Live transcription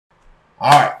All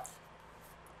right.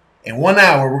 In 1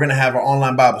 hour, we're going to have our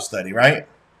online Bible study, right?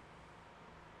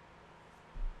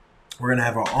 We're going to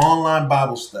have our online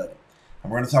Bible study.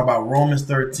 And we're going to talk about Romans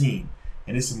 13.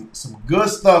 And there's some good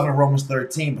stuff in Romans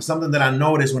 13. But something that I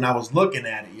noticed when I was looking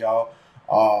at it, y'all,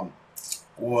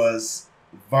 was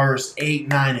verse 8,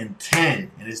 9, and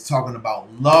 10. And it's talking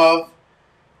about love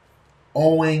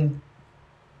owing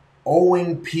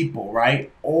people,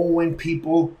 right? Owing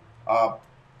people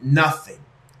nothing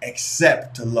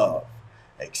except to love.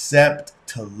 Except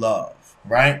to love,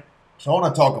 right? So I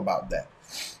want to talk about that.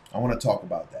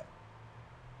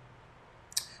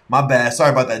 My bad.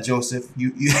 Sorry about that, Joseph.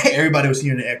 You everybody was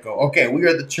hearing the echo. Okay, we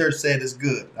are the church said it's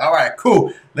good. All right,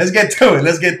 cool. Let's get to it.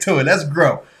 Let's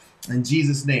grow. In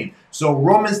Jesus' name. So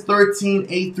Romans 13,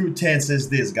 8 through 10 says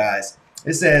this, guys.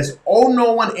 It says, owe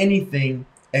no one anything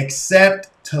except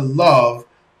to love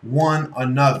one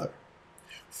another.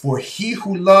 For he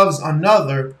who loves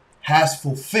another has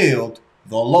fulfilled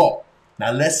the law.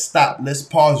 Now let's stop. Let's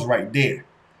pause right there.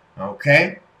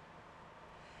 Okay.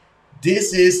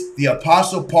 This is the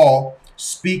Apostle Paul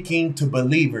speaking to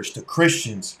believers, to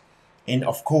Christians, and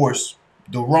of course,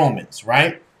 the Romans,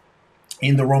 right?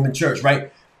 In the Roman church,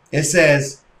 right? It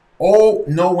says, owe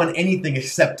no one anything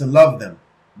except to love them,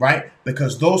 right?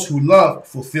 Because those who love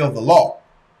fulfill the law.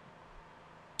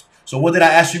 So what did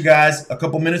I ask you guys a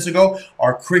couple minutes ago?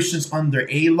 Are Christians under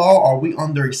a law? Are we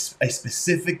under a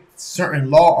specific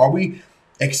certain law? Are we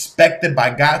expected by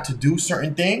God to do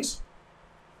certain things?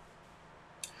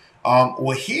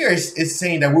 Well, here it's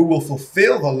saying that we will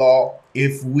fulfill the law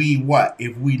if we what?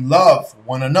 If we love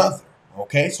one another.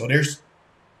 Okay, so there's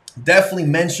definitely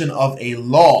mention of a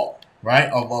law, right?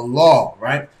 Of a law,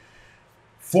 right?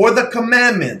 For the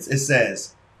commandments, it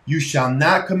says, you shall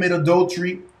not commit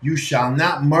adultery, you shall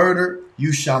not murder,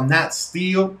 you shall not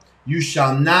steal, you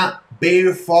shall not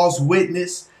bear false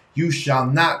witness, you shall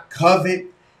not covet,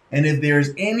 and if there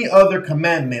is any other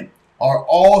commandment, are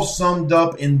all summed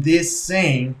up in this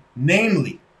saying,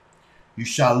 namely, you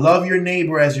shall love your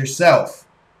neighbor as yourself.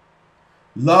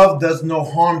 Love does no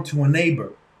harm to a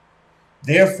neighbor.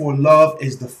 Therefore, love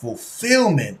is the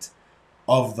fulfillment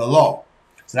of the law.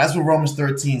 So that's what Romans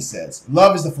 13 says.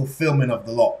 Love is the fulfillment of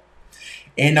the law.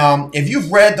 And if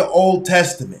you've read the Old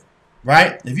Testament,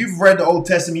 right? If you've read the Old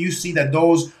Testament, you see that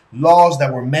those laws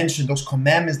that were mentioned, those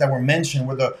commandments that were mentioned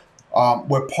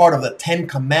were part of the 10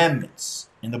 commandments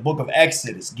in the book of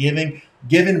Exodus,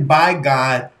 given by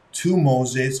God to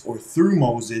Moses or through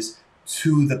Moses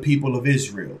to the people of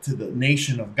Israel, to the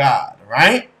nation of God,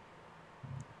 right?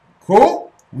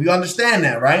 Cool? We understand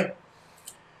that, right?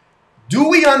 Do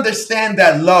we understand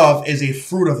that love is a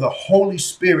fruit of the Holy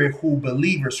Spirit who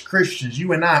believers, Christians,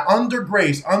 you and I, under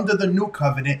grace, under the new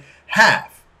covenant,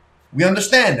 have? We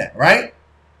understand that, right?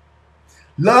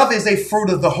 Love is a fruit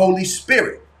of the Holy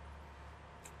Spirit.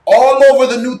 All over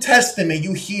the New Testament,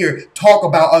 you hear talk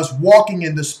about us walking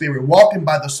in the Spirit, walking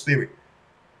by the Spirit,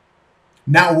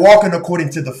 not walking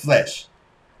according to the flesh.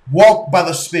 Walk by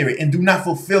the Spirit and do not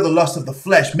fulfill the lust of the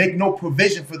flesh. Make no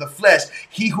provision for the flesh.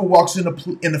 He who walks in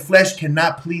the flesh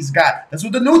cannot please God. That's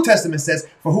what the New Testament says.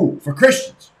 For who? For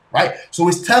Christians, right? So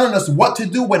it's telling us what to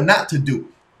do, what not to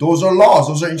do. Those are laws.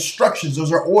 Those are instructions.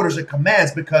 Those are orders and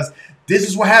commands, because this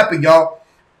is what happened, y'all.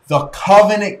 The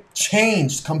covenant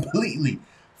changed completely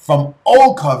from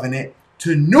old covenant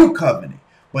to new covenant.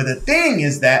 But the thing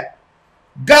is that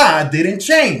God didn't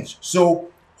change. So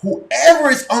whoever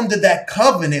is under that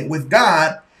covenant with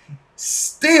God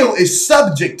still is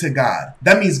subject to God.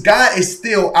 That means God is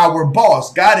still our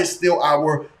boss. God is still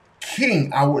our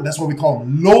king. That's what we call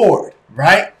him, Lord,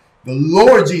 right? The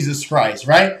Lord Jesus Christ,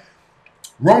 right?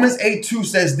 Romans 8:2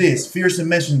 says this. Fearson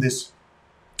mentioned this.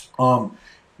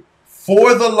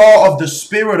 For the law of the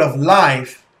Spirit of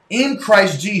life in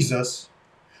Christ Jesus,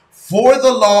 for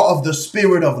the law of the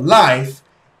Spirit of life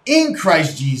in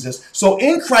Christ Jesus. So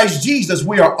in Christ Jesus,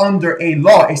 we are under a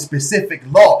law, a specific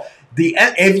law.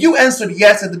 If you answered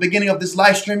yes at the beginning of this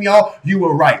live stream, y'all, you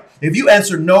were right. If you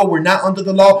answered no, we're not under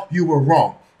the law, you were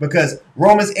wrong. Because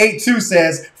Romans 8:2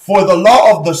 says, for the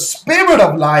law of the Spirit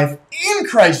of life in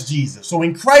Christ Jesus. So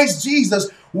in Christ Jesus,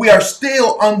 we are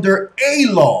still under a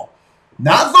law.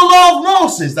 Not the law of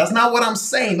Moses. That's not what I'm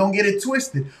saying. Don't get it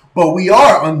twisted. But we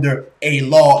are under a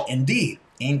law indeed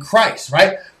in Christ,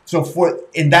 right? So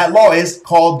in that law is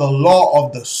called the law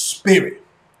of the Spirit.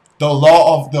 The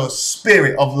law of the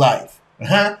Spirit of life.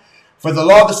 For the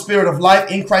law of the Spirit of life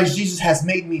in Christ Jesus has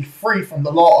made me free from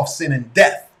the law of sin and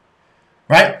death.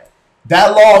 Right?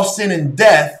 That law of sin and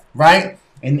death, right?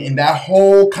 And in that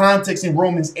whole context in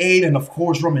Romans 8 and of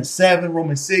course Romans 7,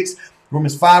 Romans 6,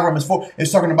 Romans 5, Romans 4,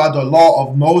 it's talking about the law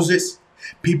of Moses.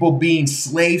 People being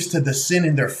slaves to the sin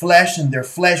in their flesh, and their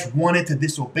flesh wanted to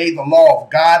disobey the law of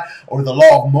God or the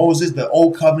law of Moses, the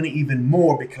old covenant, even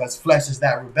more, because flesh is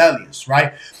that rebellious,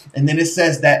 right? And then it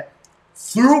says that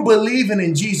through believing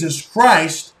in Jesus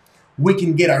Christ, we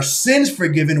can get our sins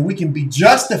forgiven. We can be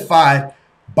justified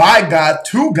by God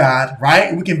to God,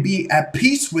 right? We can be at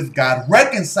peace with God,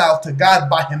 reconciled to God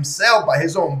by himself, by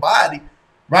his own body,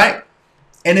 right?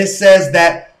 And it says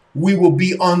that we will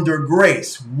be under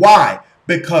grace. Why?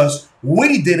 Because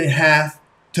we didn't have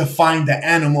to find the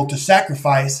animal to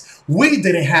sacrifice. We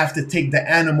didn't have to take the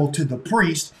animal to the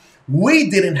priest. We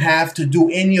didn't have to do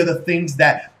any of the things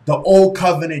that the old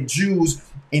covenant Jews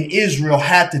in Israel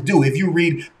had to do. If you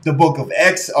read the book of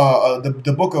Exodus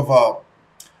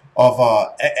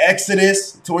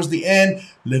towards the end,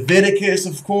 Leviticus,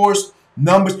 of course,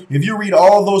 Numbers. If you read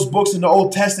all those books in the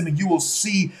Old Testament, you will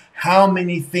see how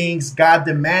many things God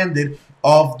demanded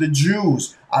of the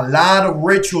Jews. A lot of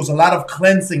rituals, a lot of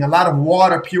cleansing, a lot of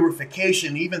water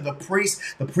purification. Even the priest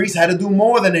had to do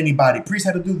more than anybody. Priests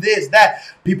had to do this, that.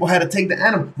 People had to take the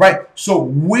animal, right? So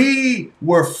we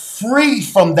were free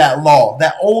from that law,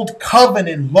 that old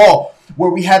covenant law,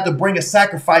 where we had to bring a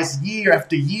sacrifice year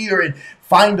after year and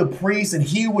find a priest, and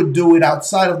he would do it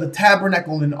outside of the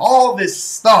tabernacle and all this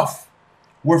stuff.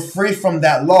 We're free from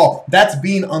that law. That's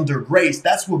being under grace.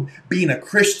 That's what being a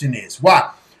Christian is.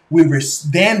 Why?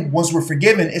 Then once we're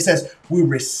forgiven, it says we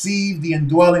receive the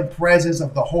indwelling presence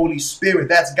of the Holy Spirit.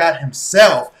 That's God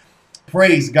himself.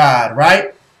 Praise God,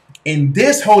 right? And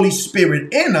this Holy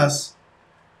Spirit in us,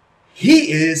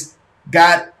 he is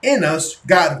God in us,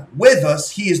 God with us.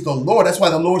 He is the Lord. That's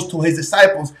why the Lord told his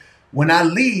disciples, when I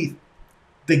leave,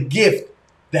 the gift,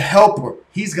 the helper,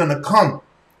 he's going to come.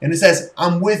 And it says,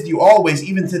 I'm with you always,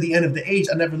 even to the end of the age.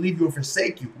 I never leave you or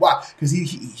forsake you. Why? Because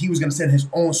he was going to send his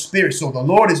own spirit. So the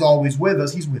Lord is always with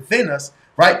us. He's within us,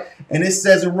 right? And it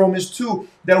says in Romans 2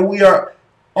 that we are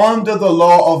under the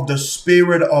law of the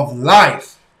spirit of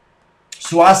life.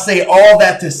 So I say all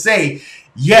that to say,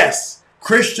 yes,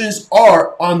 Christians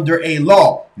are under a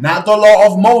law. Not the law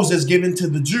of Moses given to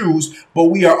the Jews, but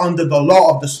we are under the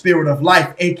law of the spirit of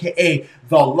life, aka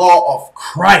the law of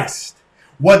Christ.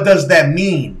 What does that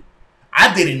mean?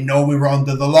 I didn't know we were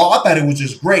under the law. I thought it was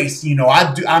just grace. You know,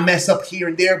 I mess up here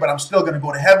and there, but I'm still going to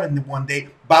go to heaven one day.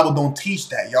 The Bible don't teach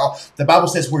that, y'all. The Bible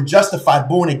says we're justified,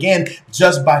 born again,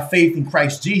 just by faith in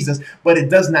Christ Jesus. But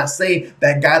it does not say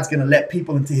that God's going to let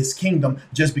people into his kingdom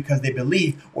just because they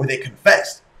believe or they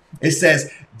confess. It says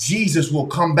Jesus will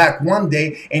come back one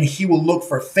day and he will look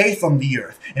for faith on the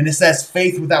earth. And it says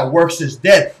faith without works is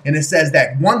dead. And it says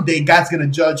that one day God's going to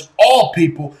judge all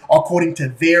people according to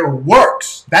their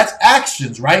works. That's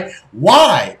actions, right?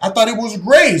 Why? I thought it was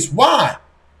grace. Why?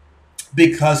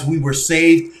 Because we were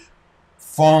saved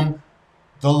from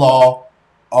the law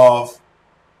of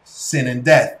sin and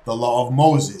death, the law of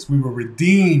Moses. We were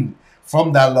redeemed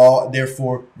from that law,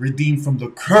 therefore redeemed from the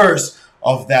curse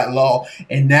of that law.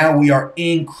 And now we are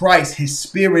in Christ. His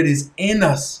spirit is in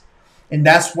us. And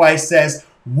that's why it says,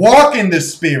 walk in the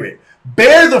spirit.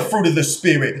 Bear the fruit of the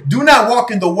spirit. Do not walk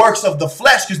in the works of the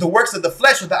flesh, because the works of the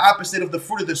flesh are the opposite of the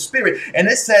fruit of the spirit. And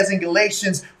it says in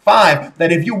Galatians 5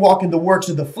 that if you walk in the works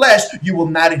of the flesh, you will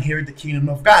not inherit the kingdom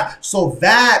of God. So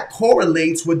that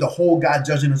correlates with the whole God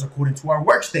judging us according to our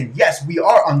works thing. Yes, we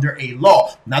are under a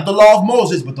law, not the law of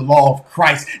Moses, but the law of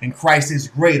Christ. And Christ is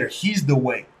greater. He's the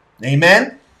way.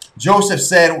 Amen. Joseph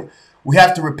said we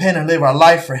have to repent and live our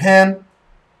life for him.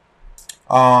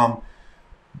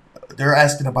 They're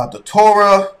asking about the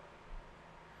Torah.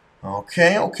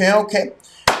 Okay.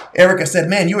 Erica said,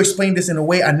 man, you explained this in a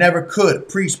way I never could.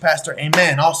 Preach, Pastor.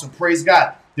 Amen. Awesome. Praise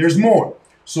God. There's more.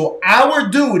 So our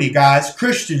duty, guys,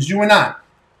 Christians, you and I,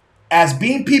 as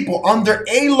being people under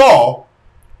a law,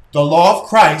 the law of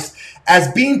Christ,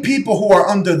 as being people who are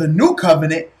under the new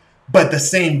covenant, but the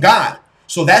same God.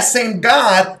 So that same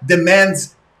God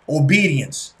demands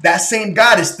obedience. That same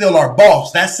God is still our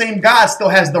boss. That same God still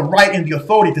has the right and the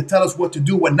authority to tell us what to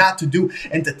do, what not to do,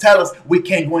 and to tell us we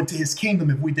can't go into his kingdom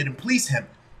if we didn't please him.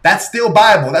 That's still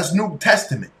Bible. That's New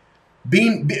Testament.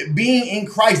 Being in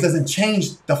Christ doesn't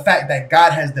change the fact that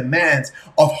God has demands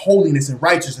of holiness and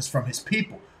righteousness from his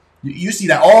people. You see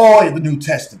that all in the New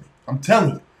Testament. I'm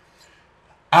telling you.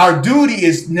 Our duty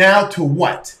is now to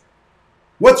what?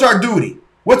 What's our duty?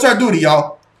 What's our duty,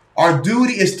 y'all? Our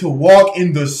duty is to walk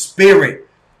in the Spirit.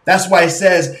 That's why it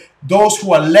says those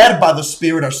who are led by the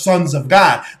Spirit are sons of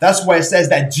God. That's why it says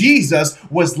that Jesus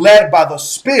was led by the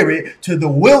Spirit to the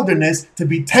wilderness to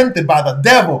be tempted by the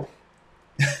devil.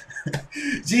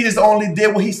 Jesus only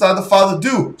did what he saw the Father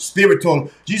do. Spirit told him.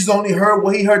 Jesus only heard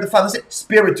what he heard the Father say.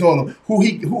 Spirit told him. Who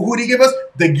did he give us?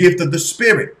 The gift of the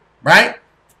Spirit. right?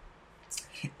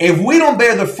 If we don't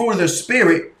bear the fruit of the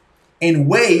Spirit in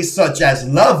ways such as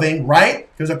loving, right?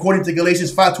 Because according to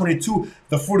Galatians 5:22,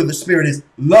 the fruit of the Spirit is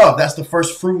love. That's the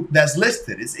first fruit that's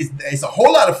listed. It's a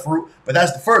whole lot of fruit, but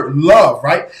that's the first, love,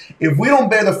 right? If we don't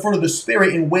bear the fruit of the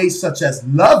Spirit in ways such as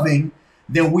loving,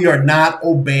 then we are not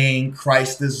obeying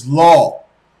Christ's law.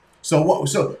 So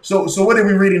what did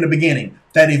we read in the beginning?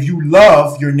 That if you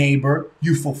love your neighbor,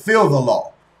 you fulfill the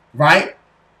law, right?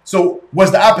 So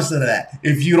what's the opposite of that?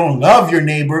 If you don't love your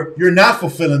neighbor, you're not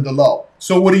fulfilling the law.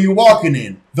 So what are you walking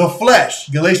in? The flesh.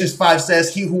 Galatians 5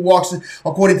 says, he who walks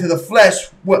according to the flesh,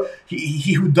 what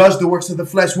he who does the works of the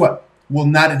flesh, what? Will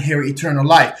not inherit eternal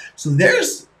life. So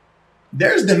there's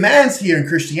demands here in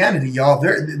Christianity, y'all.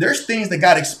 There's things that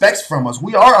God expects from us.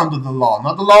 We are under the law,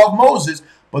 not the law of Moses,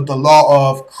 but the law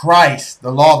of Christ,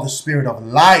 the law of the Spirit of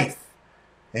life.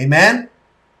 Amen.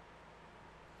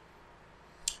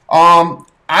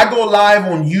 I go live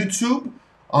on YouTube.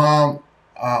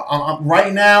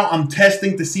 Right now, I'm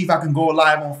testing to see if I can go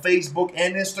live on Facebook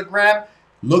and Instagram.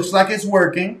 Looks like it's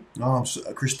working.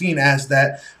 Christine asked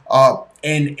that.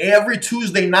 And every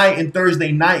Tuesday night and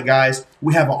Thursday night, guys,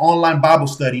 we have an online Bible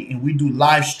study and we do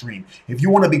live stream. If you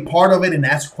want to be part of it and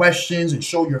ask questions and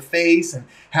show your face and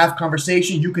have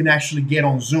conversation, you can actually get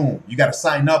on Zoom. You got to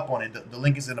sign up on it. The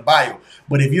link is in the bio.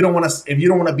 But if you don't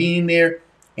want to be in there,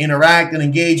 interact and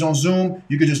engage on Zoom,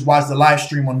 you can just watch the live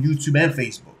stream on YouTube and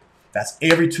Facebook. That's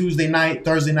every Tuesday night,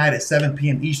 Thursday night at 7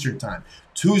 p.m. Eastern time.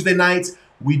 Tuesday nights,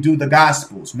 we do the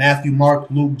Gospels, Matthew,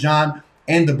 Mark, Luke, John,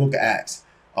 and the book of Acts.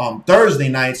 Thursday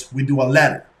nights, we do a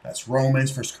letter. That's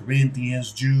Romans, 1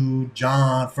 Corinthians, Jude,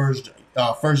 John, First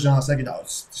John, 2nd John,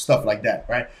 stuff like that,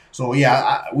 right? So,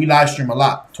 yeah, we live stream a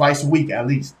lot, twice a week at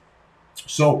least.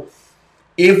 So,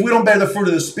 if we don't bear the fruit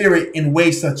of the Spirit in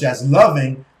ways such as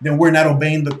loving, then we're not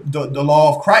obeying the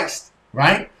law of Christ,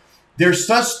 right? There's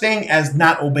such thing as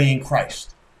not obeying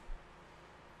Christ.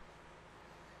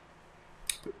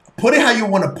 Put it how you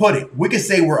want to put it. We could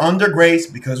say we're under grace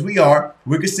because we are.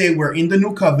 We could say we're in the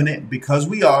new covenant because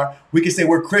we are. We could say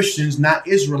we're Christians, not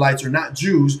Israelites or not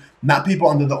Jews, not people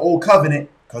under the old covenant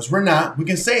because we're not. We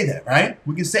can say that, right?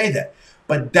 We can say that.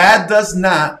 But that does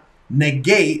not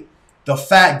negate the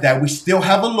fact that we still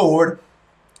have a Lord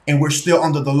and we're still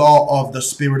under the law of the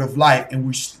Spirit of life.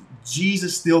 And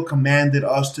Jesus still commanded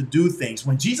us to do things.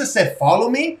 When Jesus said, follow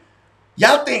me,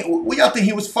 what y'all think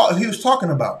he was talking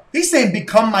about? He's saying,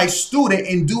 become my student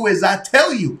and do as I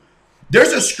tell you.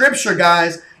 There's a scripture,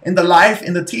 guys, in the life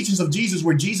and the teachings of Jesus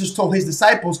where Jesus told his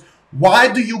disciples,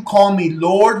 why do you call me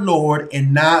Lord, Lord,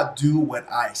 and not do what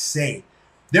I say?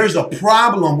 There's a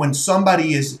problem when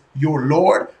somebody is your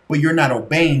Lord, but you're not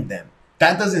obeying them.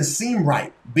 That doesn't seem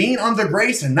right. Being under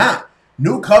grace or not,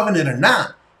 new covenant or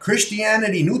not,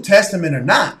 Christianity, New Testament or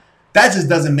not, that just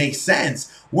doesn't make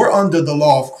sense. We're under the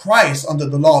law of Christ, under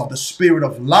the law of the Spirit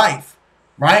of life,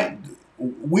 right?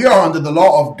 We are under the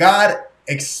law of God,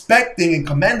 expecting and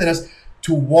commanding us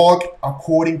to walk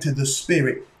according to the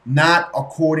Spirit, not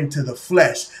according to the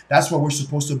flesh. That's why we're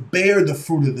supposed to bear the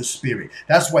fruit of the Spirit.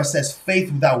 That's why it says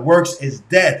faith without works is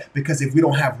dead. Because if we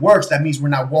don't have works, that means we're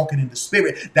not walking in the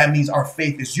Spirit. That means our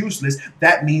faith is useless.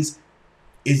 That means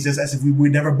it's just as if we were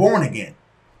never born again.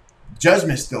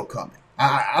 Judgment's still coming.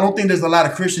 I don't think there's a lot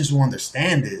of Christians who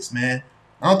understand this, man.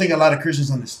 I don't think a lot of Christians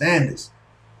understand this.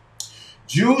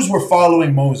 Jews were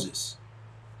following Moses.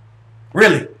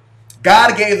 Really.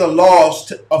 God gave the laws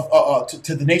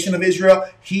to the nation of Israel.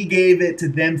 He gave it to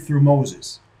them through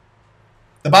Moses.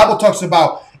 The Bible talks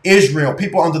about Israel,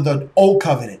 people under the old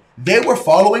covenant. They were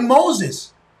following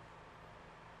Moses.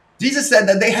 Jesus said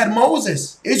that they had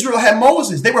Moses. Israel had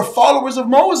Moses. They were followers of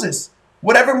Moses.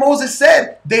 Whatever Moses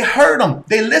said, they heard him.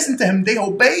 They listened to him. They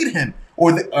obeyed him.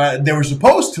 Or they were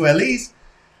supposed to, at least.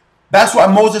 That's why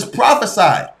Moses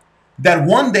prophesied that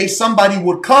one day somebody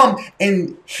would come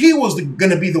and he was going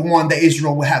to be the one that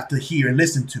Israel would have to hear and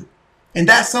listen to. And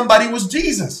that somebody was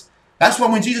Jesus. That's why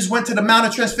when Jesus went to the Mount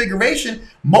of Transfiguration,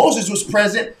 Moses was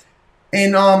present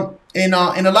and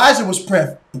Elijah was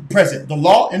present. The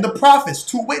law and the prophets,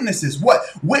 two witnesses. What?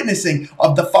 Witnessing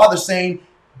of the Father saying,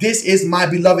 this is my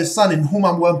beloved Son in whom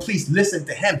I'm well pleased. Listen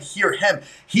to him. Hear him.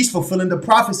 He's fulfilling the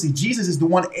prophecy. Jesus is the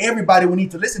one everybody will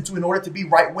need to listen to in order to be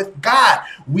right with God.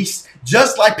 We,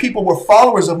 just like people were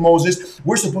followers of Moses,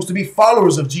 we're supposed to be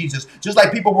followers of Jesus. Just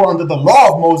like people were under the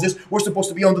law of Moses, we're supposed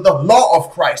to be under the law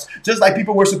of Christ. Just like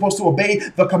people were supposed to obey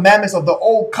the commandments of the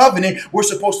old covenant, we're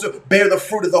supposed to bear the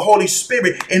fruit of the Holy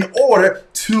Spirit in order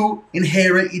to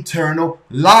inherit eternal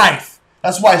life.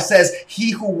 That's why it says,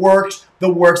 he who works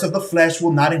the works of the flesh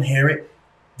will not inherit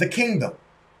the kingdom.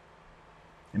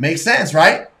 It makes sense,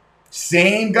 right?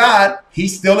 Same God,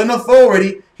 he's still in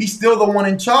authority. He's still the one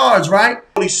in charge, right?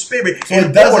 Holy Spirit. So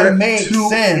it doesn't make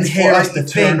sense for us to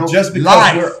think just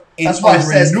because we're that's why it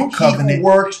says new covenant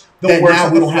works the that works now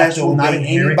of we the don't have flesh to will not obey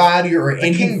inherit anybody or the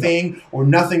kingdom. anything, or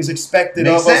nothing's expected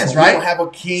Makes of us. sense, We right? don't have a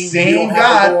king. Same we don't have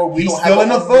God, a Lord. We he's don't still have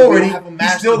in a authority. We don't have a master.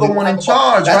 He's still the We don't one have in a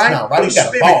charge, That's right? not right. We got a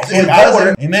Spirit. boss. So We it got doesn't-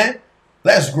 order. Amen.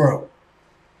 Let's grow.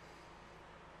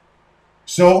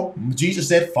 So Jesus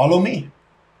said, "Follow me."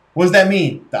 What does that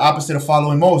mean? The opposite of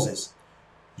following Moses.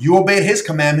 You obeyed his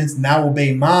commandments, now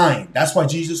obey mine. That's why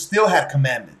Jesus still had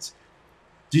commandments.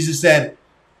 Jesus said,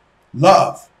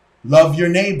 love your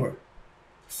neighbor.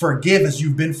 Forgive as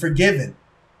you've been forgiven.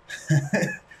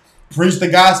 Preach the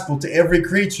gospel to every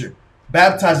creature.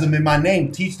 Baptize them in my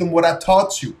name. Teach them what I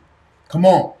taught you. Come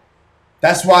on.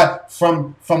 That's why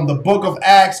from the book of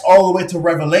Acts all the way to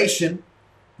Revelation,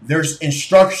 there's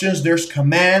instructions, there's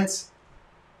commands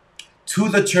to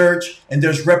the church, and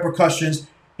there's repercussions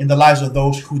in the lives of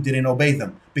those who didn't obey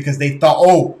them, because they thought,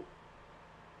 oh,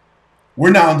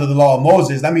 we're not under the law of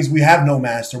Moses. That means we have no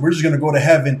master. We're just going to go to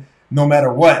heaven no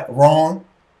matter what. Wrong.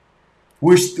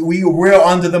 We're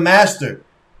under the master.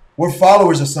 We're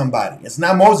followers of somebody. It's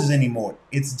not Moses anymore.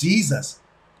 It's Jesus.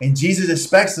 And Jesus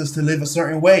expects us to live a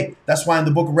certain way. That's why in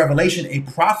the book of Revelation, a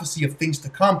prophecy of things to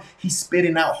come, he's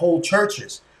spitting out whole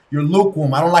churches. You're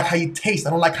lukewarm. I don't like how you taste. I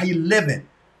don't like how you live in.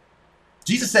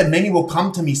 Jesus said, many will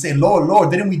come to me, say, Lord, Lord,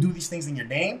 didn't we do these things in your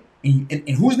name?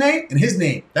 In whose name? In his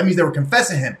name. That means they were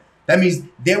confessing him. That means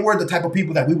they were the type of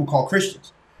people that we would call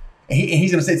Christians. And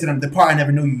he's going to say to them, depart, I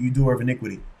never knew you, you doer of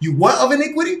iniquity. You what of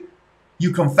iniquity?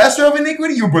 You confessor of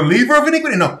iniquity? You believer of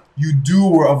iniquity? No, you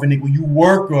doer of iniquity. You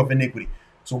worker of iniquity.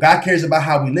 So God cares about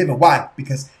how we live. And why?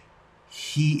 Because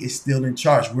he is still in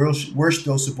charge. We're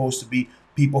still supposed to be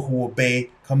people who obey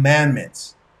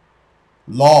commandments.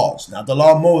 Laws, not the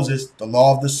law of Moses, the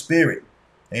law of the Spirit.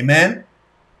 Amen.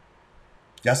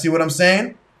 Y'all see what I'm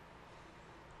saying?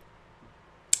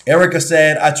 Erica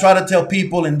said, I try to tell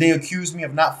people and they accuse me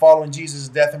of not following Jesus'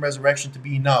 death and resurrection to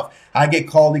be enough. I get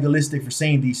called legalistic for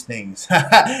saying these things.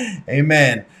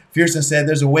 Amen. Fearson said,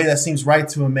 there's a way that seems right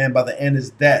to a man, but the end is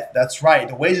death. That's right.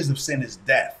 The wages of sin is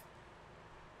death.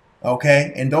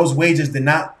 Okay? And those wages did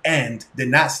not end, did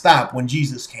not stop when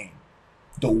Jesus came.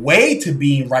 The way to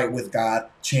being right with God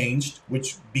changed,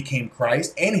 which became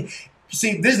Christ. And you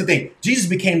see, this is the thing. Jesus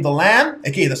became the lamb,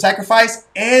 aka the sacrifice,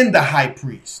 and the high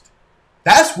priest.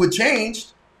 That's what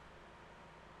changed.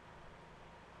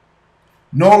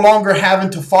 No longer having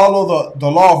to follow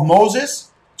the law of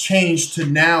Moses changed to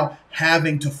now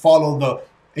having to follow the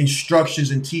instructions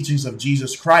and teachings of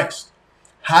Jesus Christ.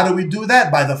 How do we do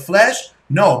that? By the flesh?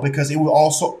 No, because it will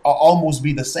also almost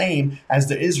be the same as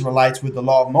the Israelites with the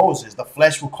law of Moses. The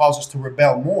flesh will cause us to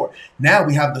rebel more. Now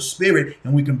we have the Spirit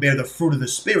and we can bear the fruit of the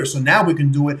Spirit. So now we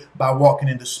can do it by walking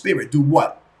in the Spirit. Do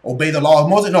what? Obey the law of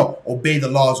Moses? No, obey the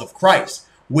laws of Christ,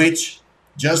 which,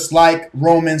 just like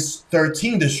Romans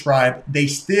 13 described, they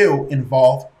still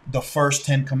involve the first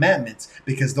 10 commandments,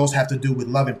 because those have to do with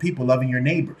loving people, loving your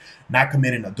neighbor, not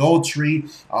committing adultery,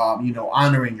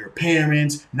 honoring your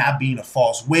parents, not being a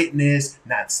false witness,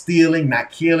 not stealing,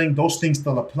 not killing. Those things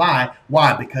still apply.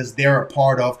 Why? Because they're a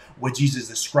part of what Jesus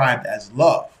described as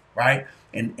love, right?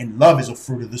 And love is a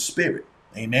fruit of the Spirit.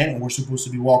 Amen. And we're supposed to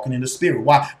be walking in the Spirit.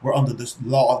 Why? We're under this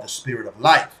law of the Spirit of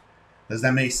life. Does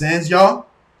that make sense, y'all?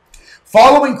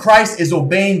 Following Christ is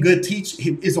obeying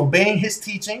is obeying his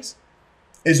teachings,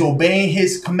 is obeying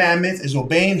his commandments, is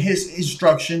obeying his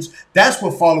instructions. That's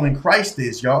what following Christ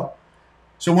is, y'all.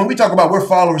 So when we talk about we're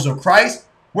followers of Christ,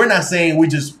 we're not saying we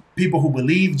just people who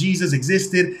believe Jesus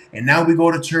existed and now we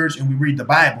go to church and we read the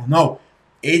Bible. No,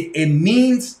 it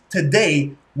means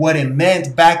today what it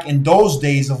meant back in those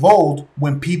days of old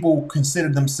when people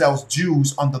considered themselves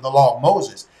Jews under the law of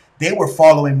Moses. They were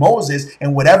following Moses,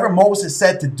 and whatever Moses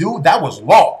said to do, that was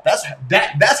law. That's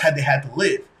how they had to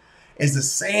live. It's the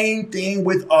same thing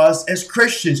with us as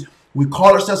Christians. We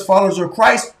call ourselves followers of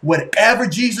Christ. Whatever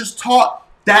Jesus taught,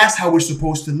 that's how we're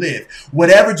supposed to live.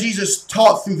 Whatever Jesus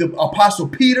taught through the Apostle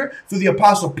Peter, through the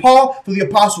Apostle Paul, through the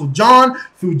Apostle John,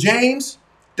 through James,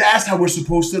 that's how we're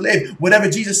supposed to live. Whatever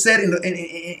Jesus said in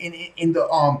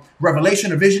the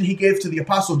Revelation, a vision he gave to the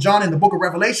Apostle John in the book of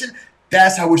Revelation,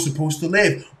 that's how we're supposed to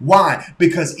live. Why?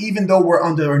 Because even though we're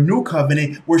under a new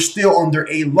covenant, we're still under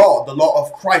a law, the law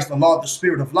of Christ, the law of the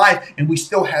Spirit of life, and we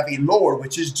still have a Lord,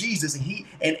 which is Jesus,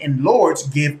 and lords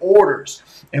give orders.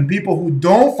 And people who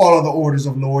don't follow the orders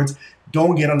of lords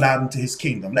don't get allowed into his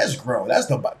kingdom. Let's grow.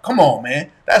 Come on,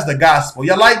 man. That's the gospel.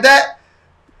 You like that?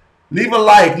 Leave a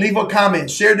like, leave a comment,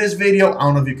 share this video. I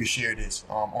don't know if you can share this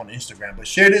on Instagram, but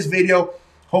share this video.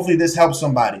 Hopefully this helps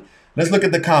somebody. Let's look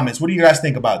at the comments. What do you guys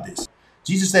think about this?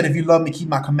 Jesus said, if you love me, keep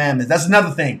my commandments. That's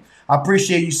another thing. I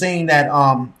appreciate you saying that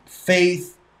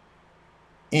faith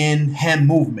in him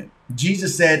movement.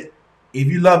 Jesus said, if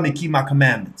you love me, keep my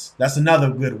commandments. That's another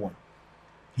good one.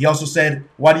 He also said,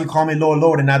 why do you call me Lord,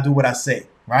 Lord, and not do what I say?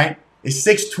 Right? It's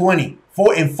 6:20.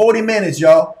 In 40 minutes,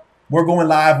 y'all, we're going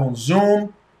live on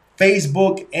Zoom,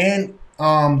 Facebook, and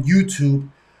YouTube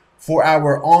for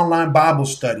our online Bible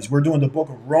studies. We're doing the book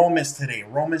of Romans today,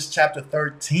 Romans chapter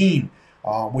 13,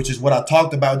 which is what I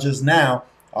talked about just now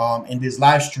in this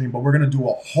live stream. But we're going to do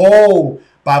a whole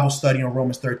Bible study on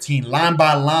Romans 13, line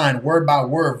by line, word by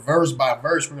word, verse by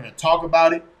verse. We're going to talk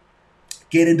about it,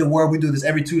 get into word. We do this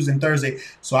every Tuesday and Thursday.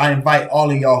 So I invite all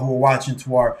of y'all who are watching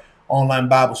to our online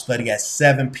Bible study at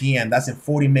 7 p.m. That's in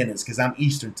 40 minutes because I'm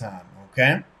Eastern time,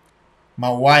 okay? My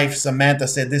wife, Samantha,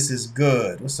 said, this is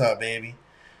good. What's up, baby?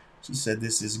 She said,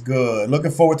 this is good.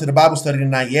 Looking forward to the Bible study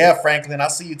tonight. Yeah, Franklin, I'll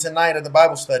see you tonight at the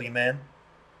Bible study, man.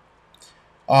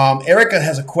 Erica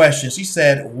has a question. She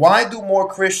said, why do more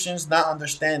Christians not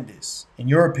understand this? In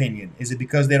your opinion, is it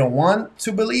because they don't want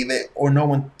to believe it or no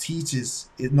one teaches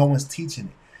it? No one's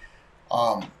teaching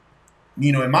it.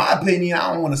 In my opinion,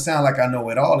 I don't want to sound like I know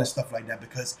it all and stuff like that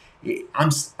because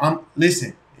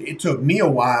listen, it took me a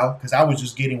while because I was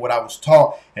just getting what I was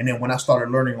taught. And then when I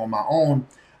started learning on my own,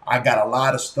 I got a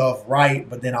lot of stuff right,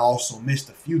 but then I also missed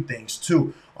a few things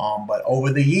too. But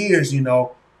over the years,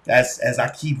 as I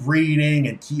keep reading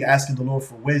and keep asking the Lord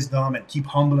for wisdom and keep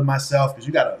humbling myself, because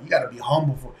you gotta be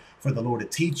humble for the Lord to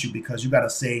teach you, because you gotta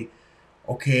say,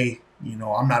 okay,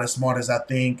 I'm not as smart as I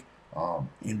think.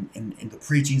 In the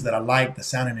preachings that I like, that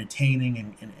sound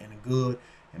entertaining and good,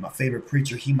 and my favorite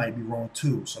preacher, he might be wrong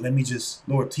too. So let me just,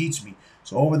 Lord, teach me.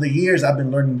 So over the years, I've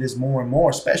been learning this more and more,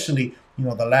 especially,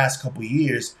 the last couple of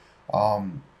years.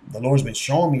 The Lord's been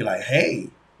showing me like, hey,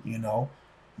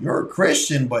 you're a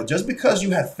Christian, but just because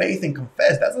you have faith and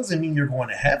confess, that doesn't mean you're going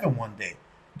to heaven one day.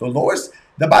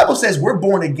 The Bible says we're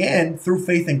born again through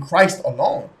faith in Christ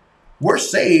alone. We're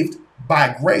saved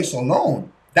by grace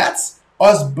alone. That's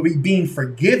us being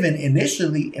forgiven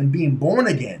initially and being born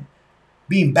again,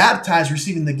 being baptized,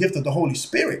 receiving the gift of the Holy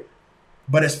Spirit.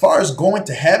 But as far as going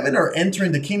to heaven or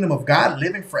entering the kingdom of God,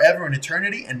 living forever in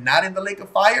eternity and not in the lake of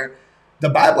fire, the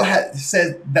Bible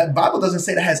doesn't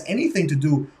say that has anything to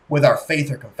do with our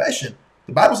faith or confession.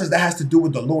 The Bible says that has to do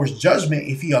with the Lord's judgment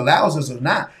if he allows us or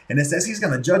not. And it says he's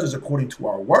going to judge us according to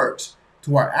our works,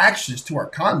 to our actions, to our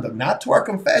conduct, not to our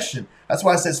confession. That's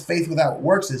why it says faith without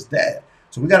works is dead.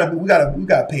 So we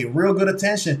gotta pay real good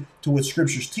attention to what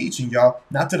Scripture's teaching, y'all,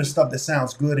 not to the stuff that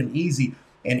sounds good and easy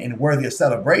and worthy of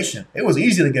celebration. It was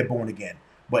easy to get born again,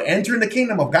 but entering the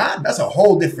kingdom of God, that's a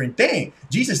whole different thing.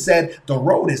 Jesus said the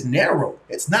road is narrow;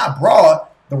 it's not broad.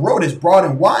 The road is broad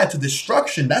and wide to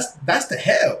destruction. That's to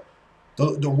hell.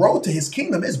 The road to his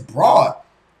kingdom is broad.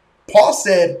 Paul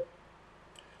said,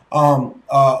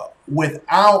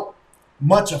 without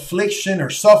much affliction or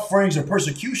sufferings or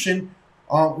persecution,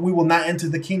 we will not enter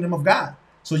the kingdom of God.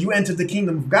 So you enter the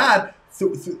kingdom of God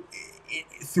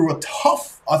through a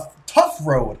tough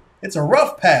road. It's a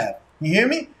rough path. You hear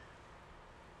me?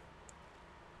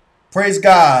 Praise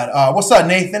God. What's up,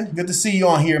 Nathan? Good to see you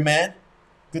on here, man.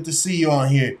 Good to see you on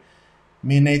here.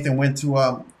 Me and Nathan went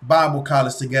to Bible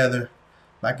college together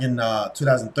back in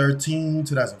 2013,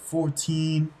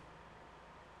 2014.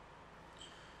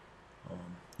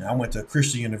 And I went to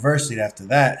Christian University after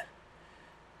that.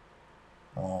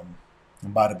 I'm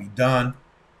about to be done,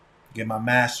 get my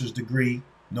master's degree,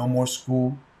 no more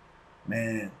school.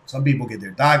 Man, some people get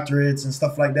their doctorates and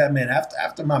stuff like that. Man,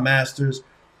 after my master's,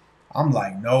 I'm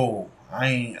like, no, I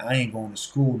ain't going to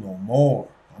school no more.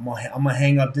 I'm gonna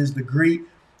hang up this degree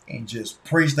and just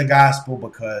preach the gospel,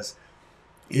 because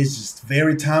it's just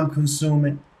very time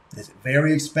consuming. It's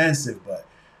very expensive, but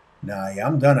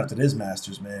I'm done after this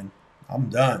master's, man. I'm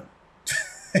done.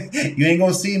 You ain't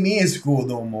gonna see me in school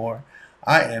no more.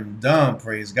 I am done,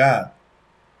 praise God.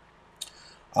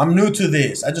 I'm new to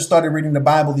this. I just started reading the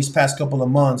Bible these past couple of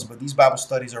months, but these Bible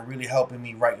studies are really helping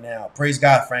me right now. Praise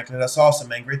God, Franklin. That's awesome,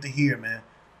 man. Great to hear, man.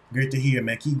 Great to hear,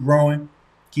 man. Keep growing.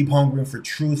 Keep hungering for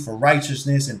truth, for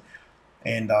righteousness,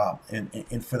 and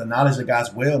for the knowledge of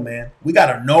God's will, man. We got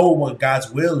to know what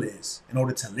God's will is in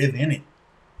order to live in it,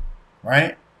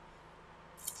 right?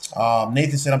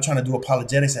 Nathan said, I'm trying to do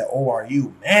apologetics at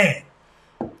ORU. Man,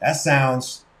 that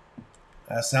sounds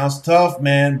tough,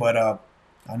 man. But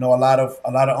I know a lot of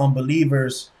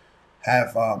unbelievers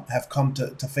have come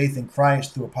to faith in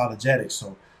Christ through apologetics.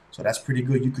 So that's pretty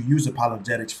good. You could use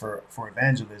apologetics for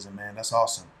evangelism, man. That's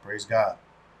awesome. Praise God.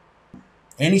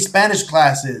 Any Spanish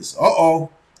classes?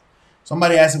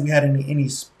 Somebody asked if we had any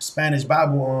Spanish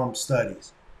Bible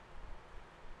studies.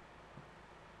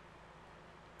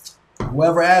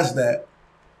 Whoever asked that,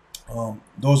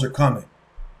 those are coming.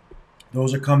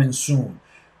 Those are coming soon.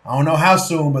 I don't know how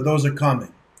soon, but those are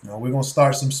coming. We're going to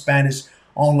start some Spanish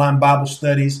online Bible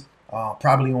studies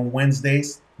probably on Wednesday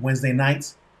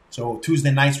nights. So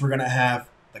Tuesday nights, we're going to have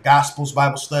the Gospels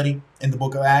Bible study in the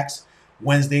book of Acts.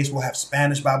 Wednesdays, we'll have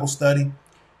Spanish Bible study.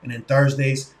 And then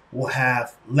Thursdays, we'll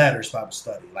have letters Bible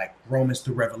study, like Romans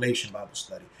through Revelation Bible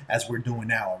study, as we're doing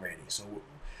now already. So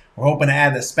we're hoping to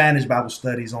add the Spanish Bible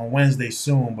studies on Wednesday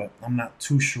soon, but I'm not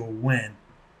too sure when.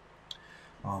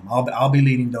 I'll be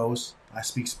leading those. I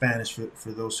speak Spanish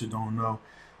for those who don't know.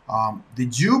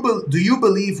 Do you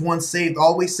believe once saved,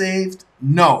 always saved?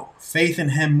 No. Faith in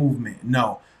Him movement?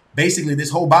 No. Basically, this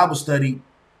whole Bible study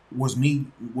was me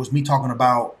talking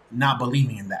about not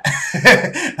believing in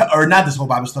that. Or not this whole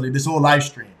Bible study, this whole live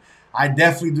stream. I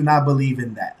definitely do not believe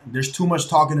in that. There's too much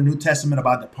talk in the New Testament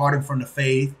about departing from the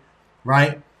faith,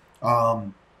 right?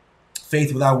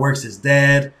 Faith without works is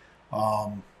dead.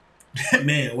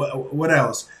 Man, what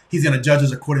else? He's going to judge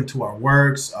us according to our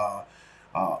works.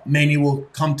 Many will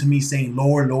come to me saying,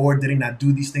 Lord, Lord, did I not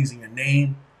do these things in your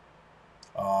name?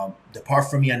 Depart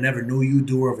from me, I never knew you,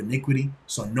 doer of iniquity.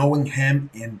 So knowing Him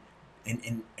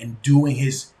and doing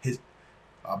his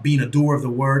being a doer of the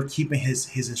word, keeping his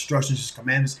instructions, his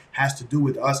commandments, has to do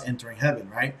with us entering heaven,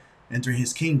 right? Entering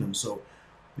His kingdom. So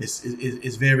this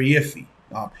is very iffy.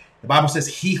 The Bible says,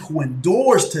 he who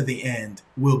endures to the end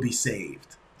will be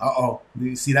saved.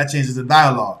 You see, that changes the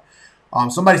dialogue.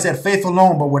 Somebody said faith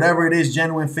alone, but whatever it is,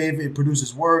 genuine faith, it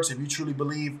produces works. If you truly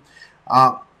believe,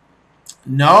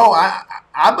 no,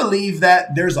 I believe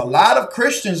that there's a lot of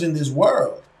Christians in this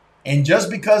world, and just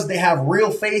because they have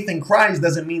real faith in Christ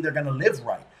doesn't mean they're going to live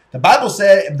right. The Bible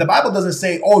doesn't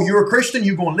say, oh, you're a Christian,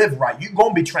 you're going to live right. You're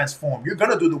going to be transformed. You're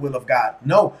going to do the will of God.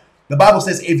 No, the Bible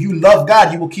says if you love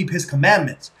God, you will keep His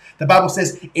commandments. The Bible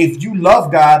says if you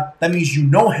love God, that means you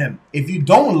know Him. If you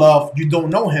don't love, you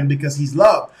don't know Him, because He's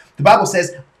love. The Bible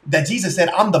says that Jesus said,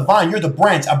 I'm the vine, you're the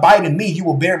branch. Abide in me, you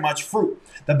will bear much fruit.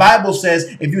 The Bible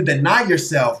says if you deny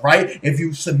yourself, right? If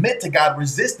you submit to God,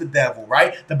 resist the devil,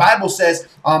 right? The Bible says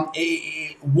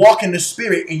walk in the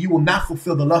Spirit and you will not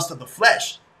fulfill the lust of the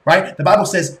flesh, right? The Bible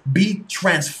says be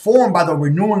transformed by the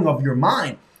renewing of your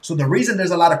mind. So the reason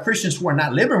there's a lot of Christians who are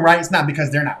not living right, it's not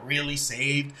because they're not really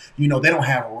saved. They don't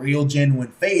have real, genuine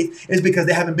faith. It's because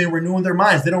they haven't been renewing their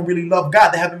minds. They don't really love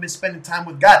God. They haven't been spending time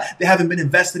with God. They haven't been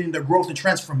invested in their growth and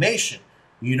transformation,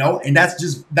 and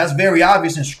that's very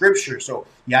obvious in Scripture. So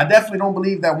yeah, I definitely don't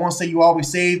believe that once saved, you always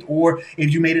saved, or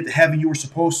if you made it to heaven, you were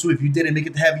supposed to. If you didn't make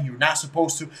it to heaven, you're not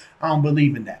supposed to. I don't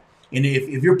believe in that. And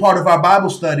if you're part of our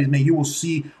Bible studies, man, you will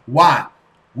see why.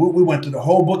 We went through the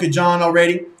whole book of John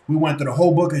already. We went through the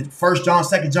whole book of 1 John,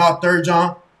 2 John, 3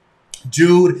 John,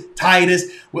 Jude, Titus,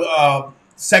 2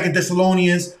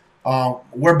 Thessalonians.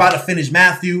 We're about to finish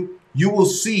Matthew. You will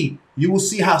see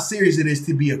how serious it is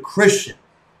to be a Christian.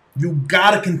 You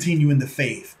got to continue in the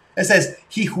faith. It says,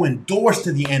 he who endures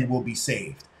to the end will be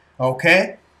saved.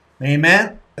 Okay?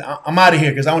 Amen? I'm out of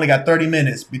here because I only got 30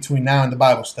 minutes between now and the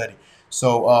Bible study.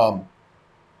 So,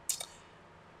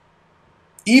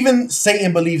 even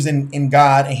Satan believes in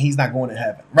God and he's not going to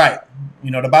heaven. Right.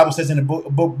 The Bible says in the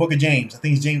book of James, I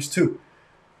think it's James 2.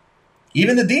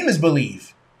 Even the demons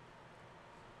believe.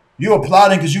 You're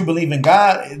applauding because you believe in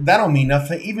God. That don't mean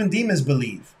nothing. Even demons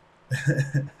believe.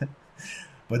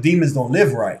 But demons don't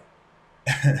live right.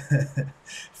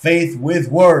 Faith with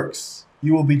works.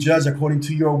 You will be judged according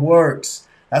to your works.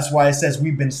 That's why it says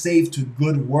we've been saved to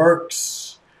good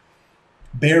works.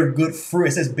 Bear good fruit.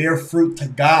 It says bear fruit to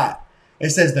God. It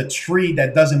says the tree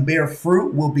that doesn't bear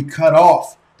fruit will be cut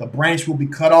off. The branch will be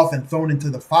cut off and thrown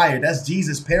into the fire. That's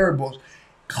Jesus' parables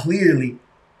clearly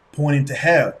pointing to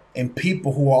hell. And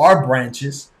people who are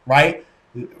branches, right?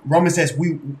 Romans says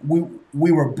we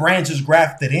were branches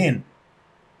grafted in.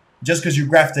 Just because you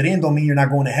grafted in don't mean you're not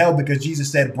going to hell, because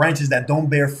Jesus said branches that don't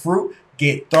bear fruit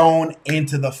get thrown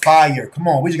into the fire. Come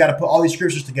on, we just got to put all these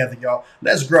scriptures together, y'all.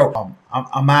 Let's grow.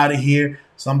 I'm out of here.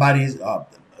 Somebody's out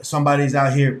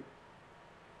here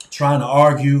trying to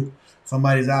argue.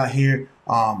 Somebody's out here,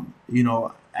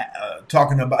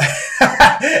 talking about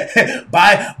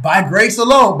by grace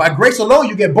alone. By grace alone,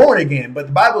 you get born again. But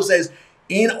the Bible says,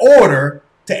 in order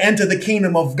to enter the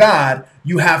kingdom of God,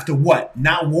 you have to what?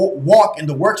 Not walk in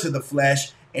the works of the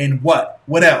flesh, and what?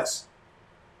 What else?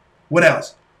 What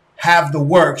else? Have the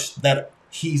works that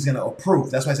He's going to approve.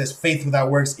 That's why it says faith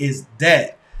without works is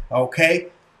dead. Okay,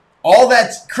 all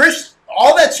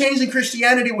that change in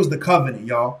Christianity was the covenant,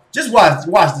 y'all. Just watch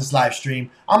this live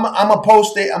stream. I'm gonna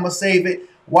post it. I'm gonna save it.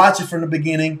 Watch it from the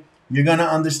beginning. You're gonna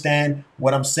understand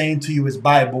what I'm saying to you is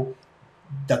Bible.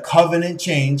 The covenant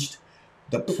changed.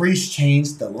 The priest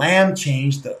changed, the lamb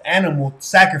changed, the animal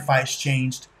sacrifice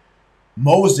changed.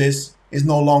 Moses is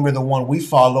no longer the one we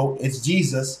follow. It's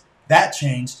Jesus. That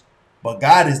changed. But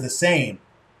God is the same.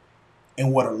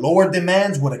 And what a Lord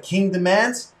demands, what a king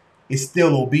demands, is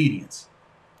still obedience.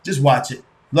 Just watch it.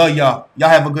 Love y'all. Y'all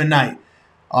have a good night.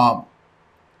 Love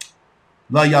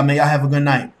y'all, man. Y'all have a good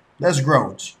night. Let's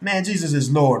grow. Man, Jesus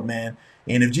is Lord, man.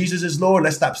 And if Jesus is Lord,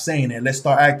 let's stop saying it. Let's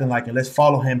start acting like it. Let's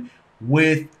follow him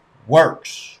with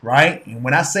works, right? And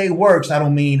when I say works, I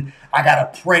don't mean I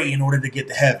got to pray in order to get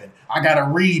to heaven. I got to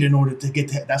read in order to get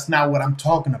to heaven. That's not what I'm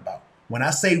talking about. When I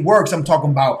say works, I'm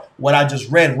talking about what I just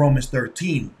read, Romans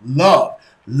 13. Love,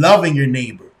 loving your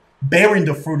neighbor, bearing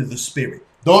the fruit of the Spirit.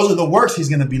 Those are the works he's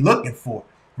going to be looking for,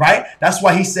 right? That's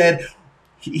why he said,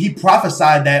 he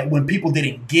prophesied that when people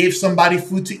didn't give somebody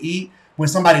food to eat, when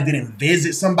somebody didn't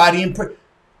visit somebody in prayer,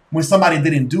 when somebody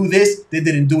didn't do this, they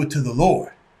didn't do it to the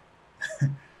Lord.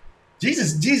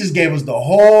 Jesus gave us the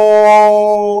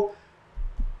whole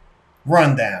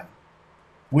rundown.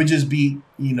 We just be,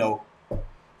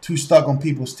 too stuck on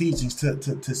people's teachings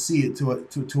to see it,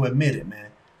 to admit it, man.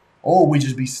 Or we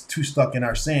just be too stuck in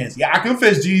our sins. Yeah, I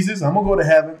confess Jesus. I'm going to go to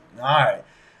heaven. All right.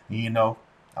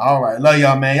 All right. Love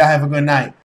y'all, man. Y'all have a good night.